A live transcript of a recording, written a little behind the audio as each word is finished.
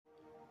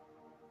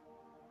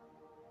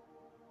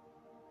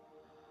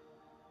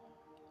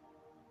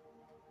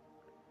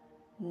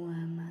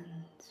Woman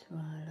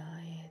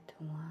swalaye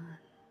tuan,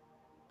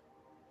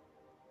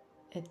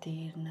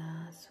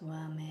 etirna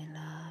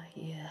swamela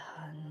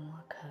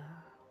yehanwaka,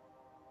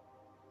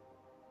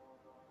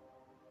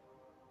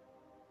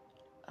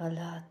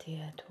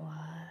 alatia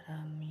tuara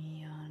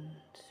mian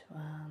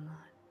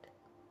swamat,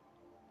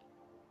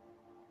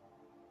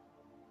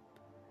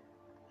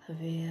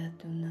 avea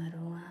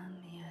tunaruam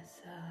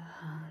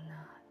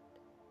yasahanat,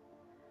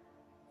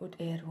 ut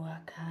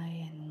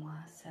erwakayen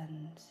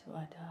wasan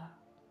swada.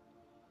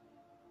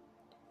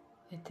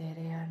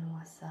 Eterian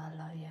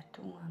wasala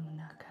yatuam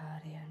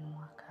nakarian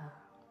waka.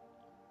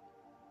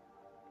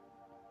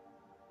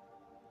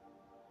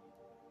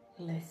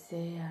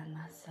 Lesea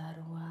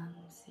nasaruam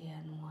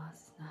sian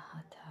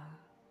wasnahata.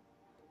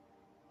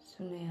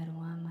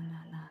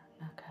 Suneruamanana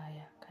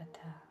nakaya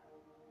kata.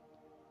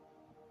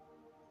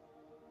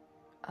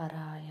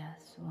 Araya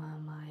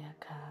swamaya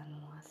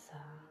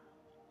kanwasa.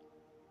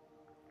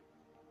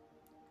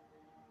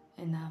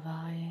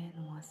 Enavaye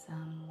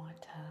nwasam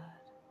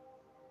watar.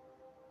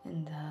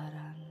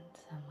 Indaran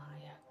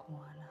samaya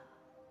kuana.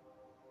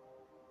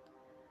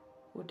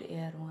 Ud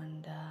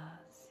erwanda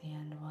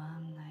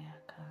sianwam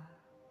nayaka.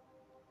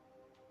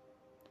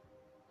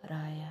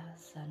 Raya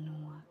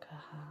sanua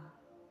kaha.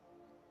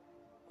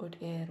 Ud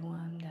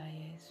erwam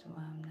daye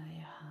suam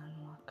nayahan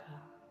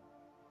waka.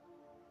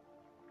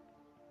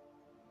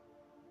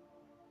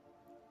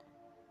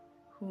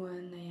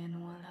 Huan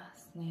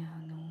nayanwalas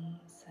nianum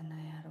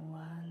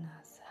sanayarwa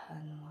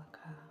nasahan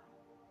waka.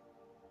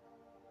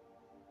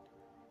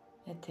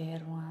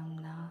 Eterwam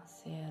na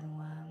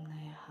serwam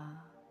nayaha.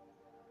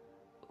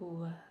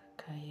 Ua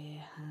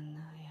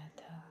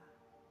kayehanayata.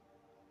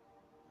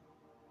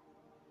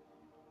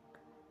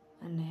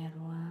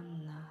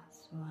 Anerwam na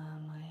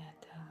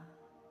swamayata.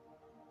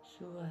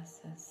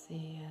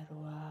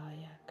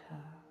 Suasasirwayaka.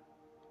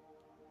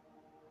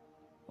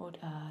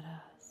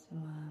 Odara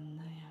swam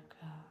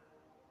nayaka.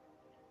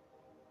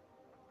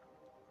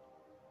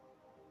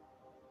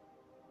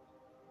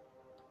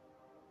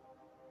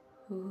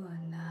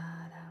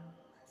 Huanaram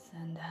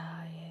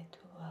sandhaye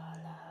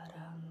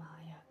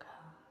tualaramayaka.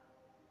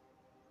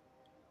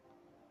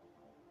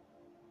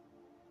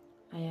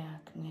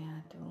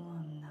 Ayaknea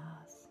tuam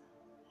nas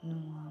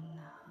nuam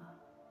naha.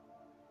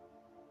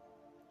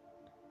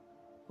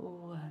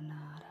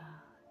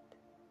 Uanarat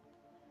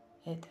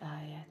et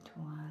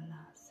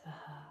ayatuana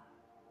saha.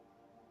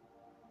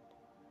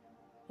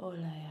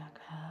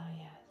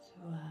 Olayakaya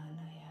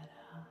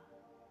suanayara.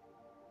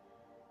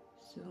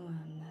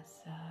 Suam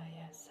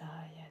nasaya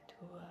saya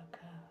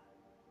tuaka.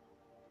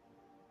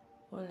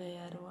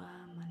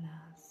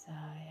 Olearuamana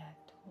saya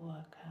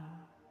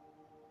tuaka.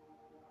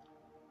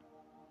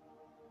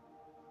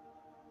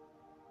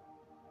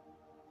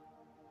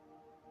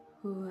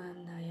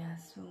 Huandaya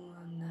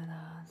suam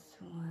nara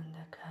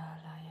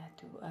suandakalaya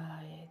tu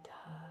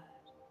ayetar.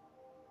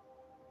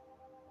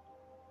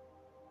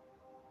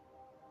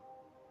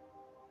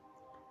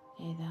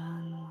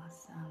 Edan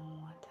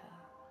wasamwata.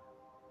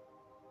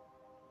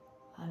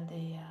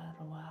 Aldea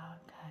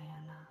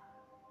ruakayana.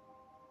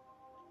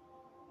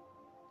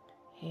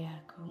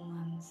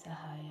 Heakuam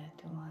sahaya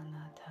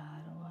tuana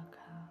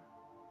taruaka.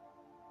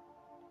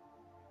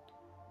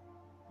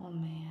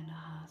 Omeana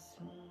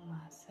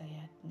hasuma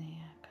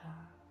sayatneaka.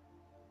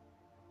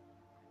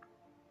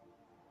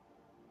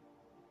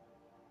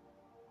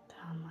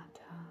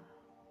 Tamata.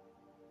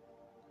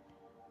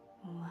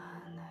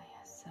 Uana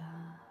yasa.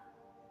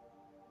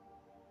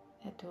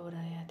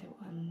 Etura yatu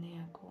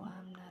amneaku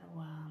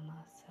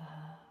amnarwama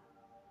saha.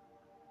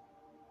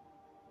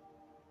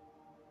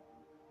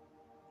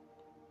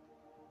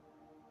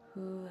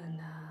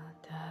 Huana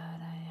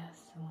taraya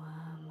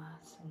swama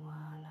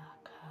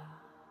swanaka.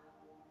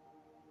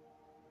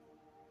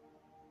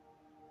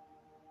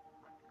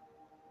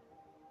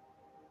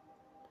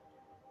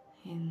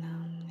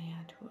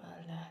 Hinamnia tu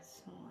ala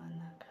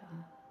swanaka.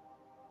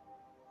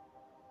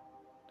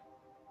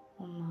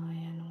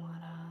 Umayan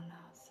warana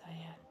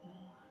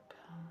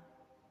sayatnuaka.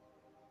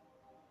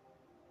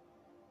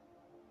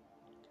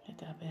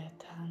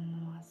 Etabetan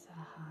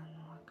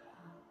wasahanwaka.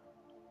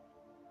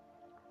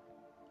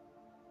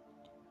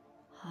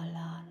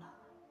 Halana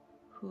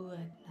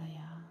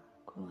huadnaya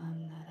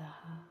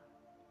kuamnaraha.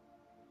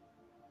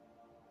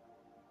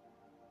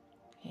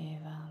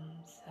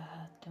 Evam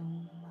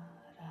sahatum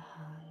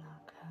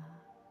rahanaka.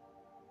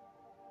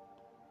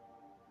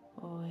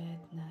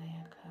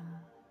 Oednayaka.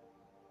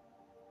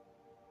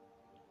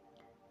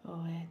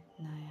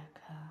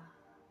 Oednayaka.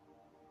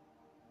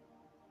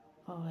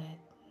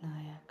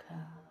 Oednayaka.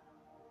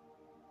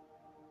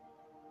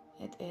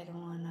 Et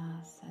erwana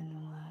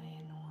sanua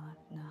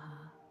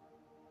enuatnaha.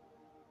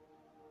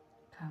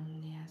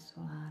 Kamnia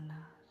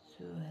suana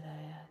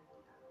surayat.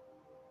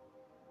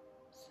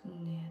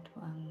 Sunyat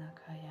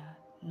wamnakayat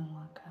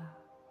nuaka.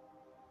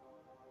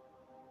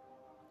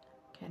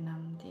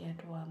 Kenam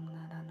diadwam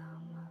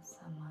naranama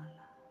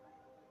samana.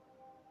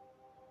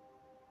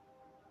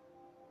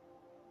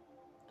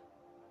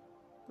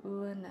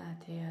 Uana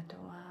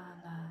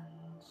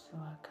diadwalan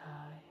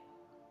suakai.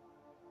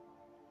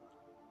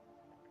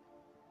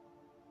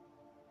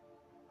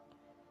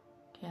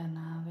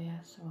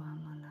 Kianavya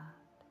Swamanat.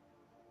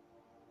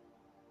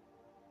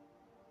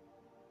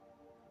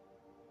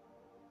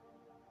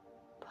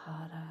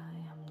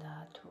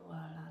 Parayamdatu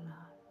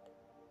Alanat.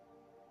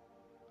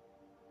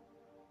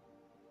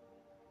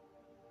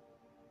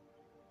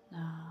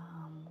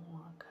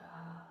 Namuakat.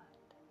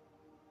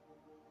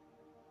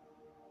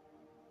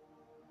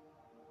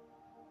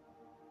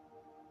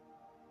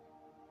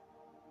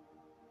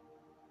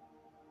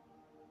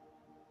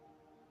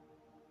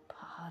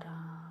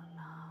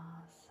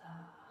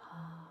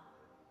 Paranasaha.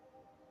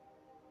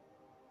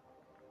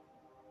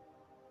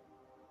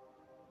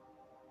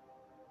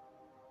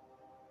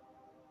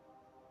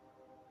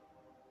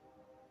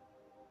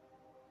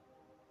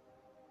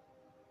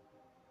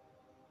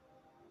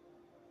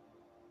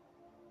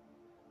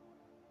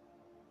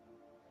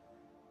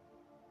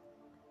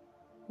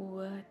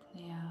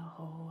 Uatnya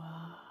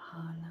Hoa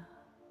Hana.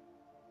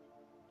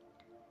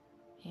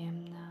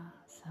 Yemna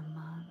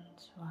Saman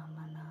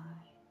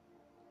Swamanai.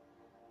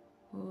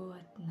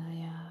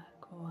 Uatnaya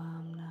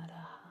Kuam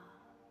Naraha.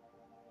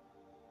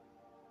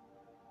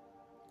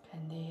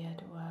 Kandiya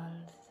Dwal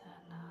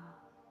Sana.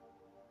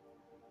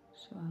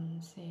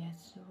 Swam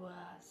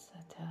Seyasua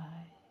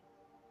Satai.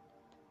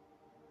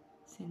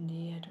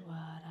 Sindiya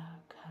Dwara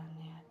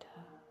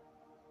Kanyata.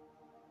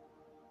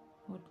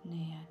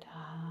 Utniya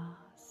Daha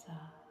Sa.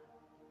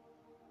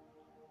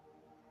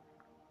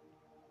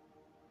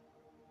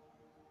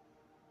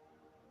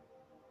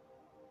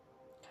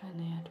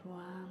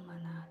 Kanyatwa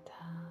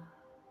Manata.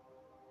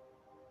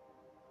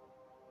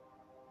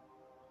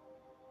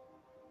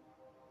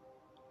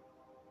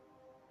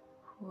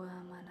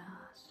 Huamana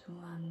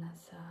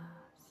Suamnasa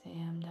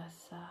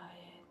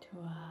Sayamdasaye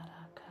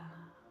Tuaraka.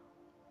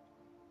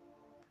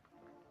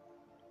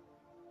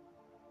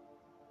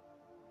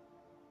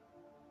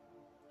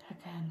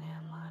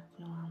 Takanamat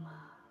Nuama.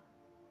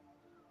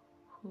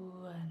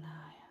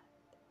 Huanayat.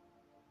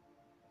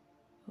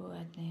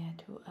 Huatnaya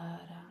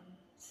Tuaram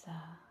Sa.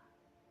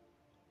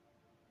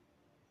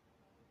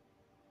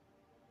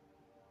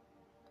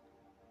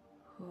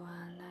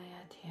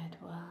 Huanayat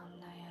Yadwam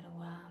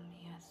Nayadwam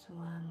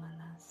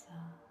Yaswamanasa.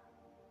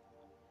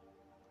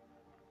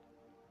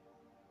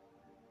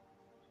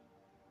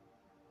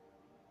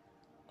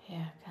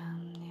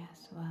 Yakam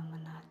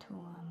Yaswamanatu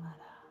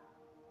Amara.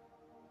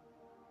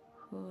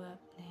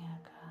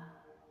 Huapneyaka.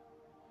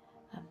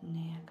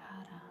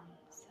 Apneyakaram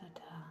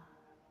Sata.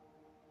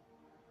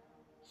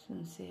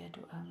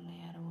 Sunseadu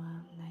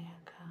Amneyadwam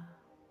Nayaka.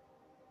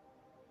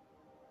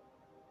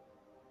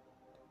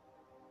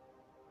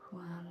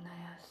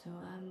 Huamnaya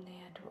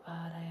Suamnea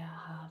Duaraya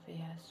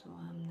Havya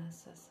Suamna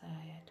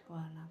Sasaya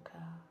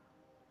Tuanaka.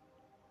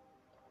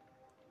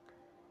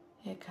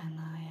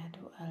 Ekanaya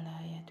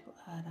Dualaya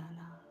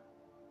Duarana.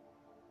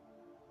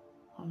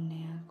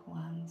 Omnea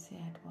Kuam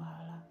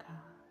Seadwalaka.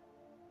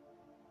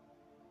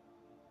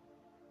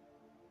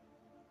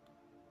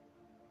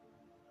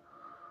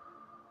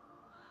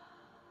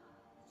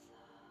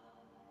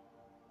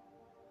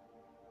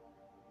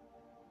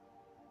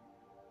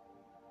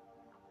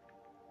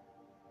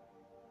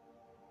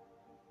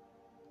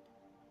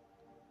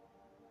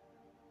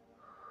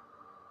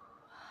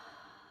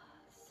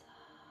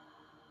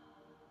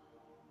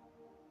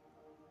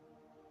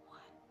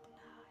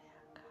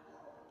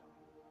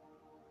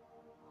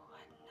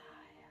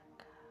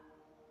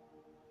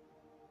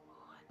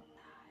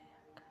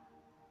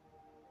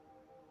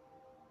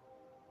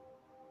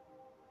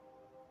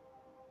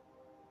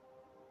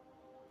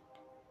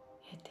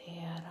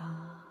 Etera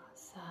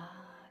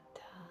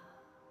Sata.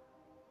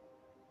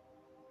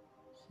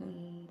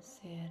 Sun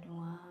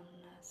Seadwam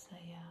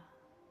Nasaya.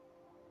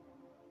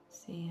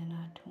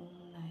 Sianatum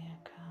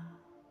Nayaka.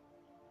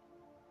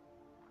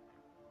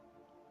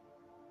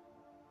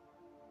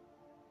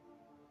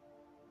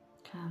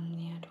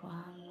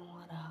 Kamnyadwam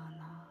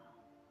Nuarana.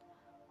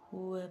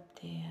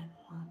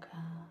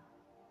 Huapdeadwaka.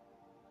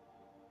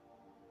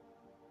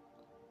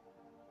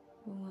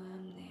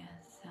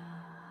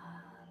 Huamneasana.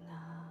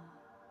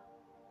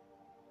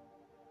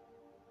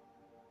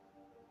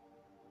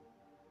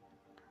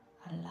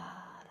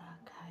 Alara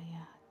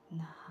Kayat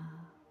Naha.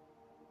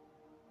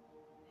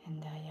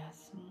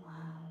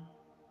 Endayasumham.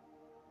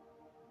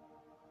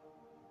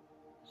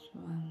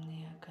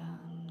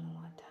 Swamniyakam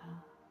Nuata.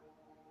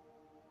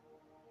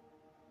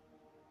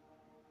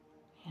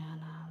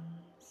 Yanam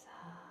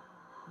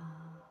Saha.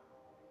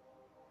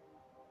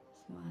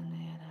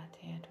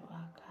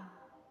 Swanayaratetuaka.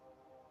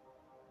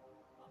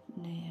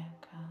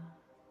 Upneyaka.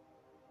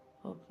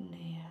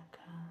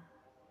 Upneyaka.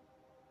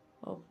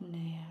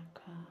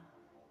 Upneyaka.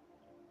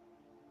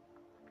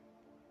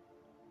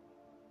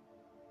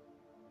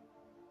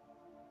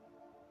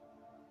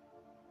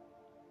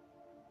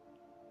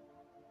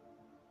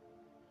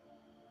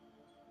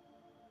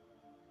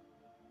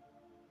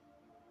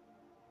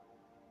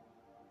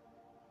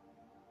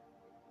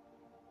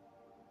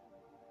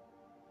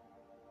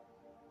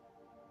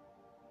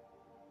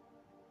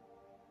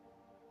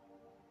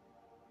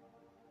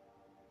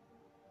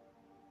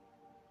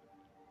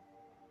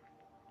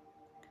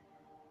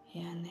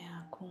 Yane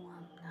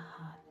akuam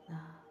nahatna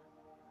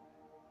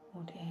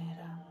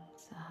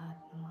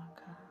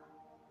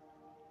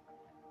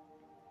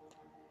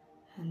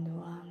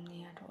Anduam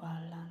nia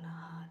duala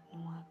nahat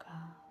nuaka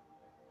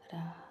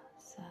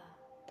rasa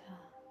ta.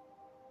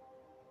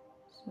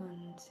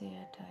 Sun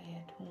sia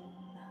daya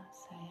tuna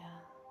saya.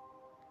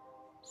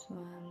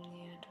 Suam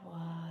nia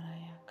duara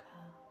yaka.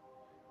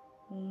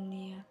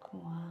 Nia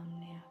kuam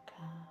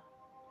niaka.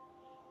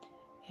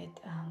 Et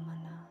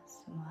amana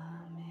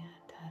suamea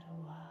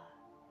tarua.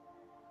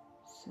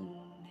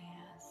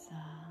 Sunnea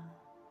sa.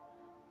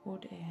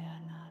 Udea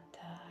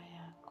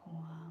nataya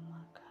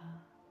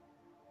kuamaka.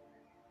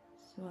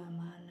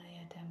 Suamana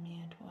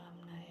yadamia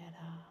duamna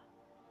yada.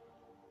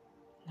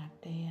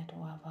 Nakdeya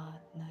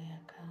duavat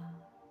nayaka.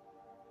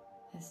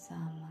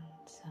 Esaman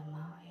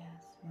samaya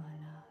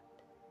suanat.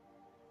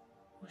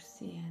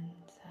 Usian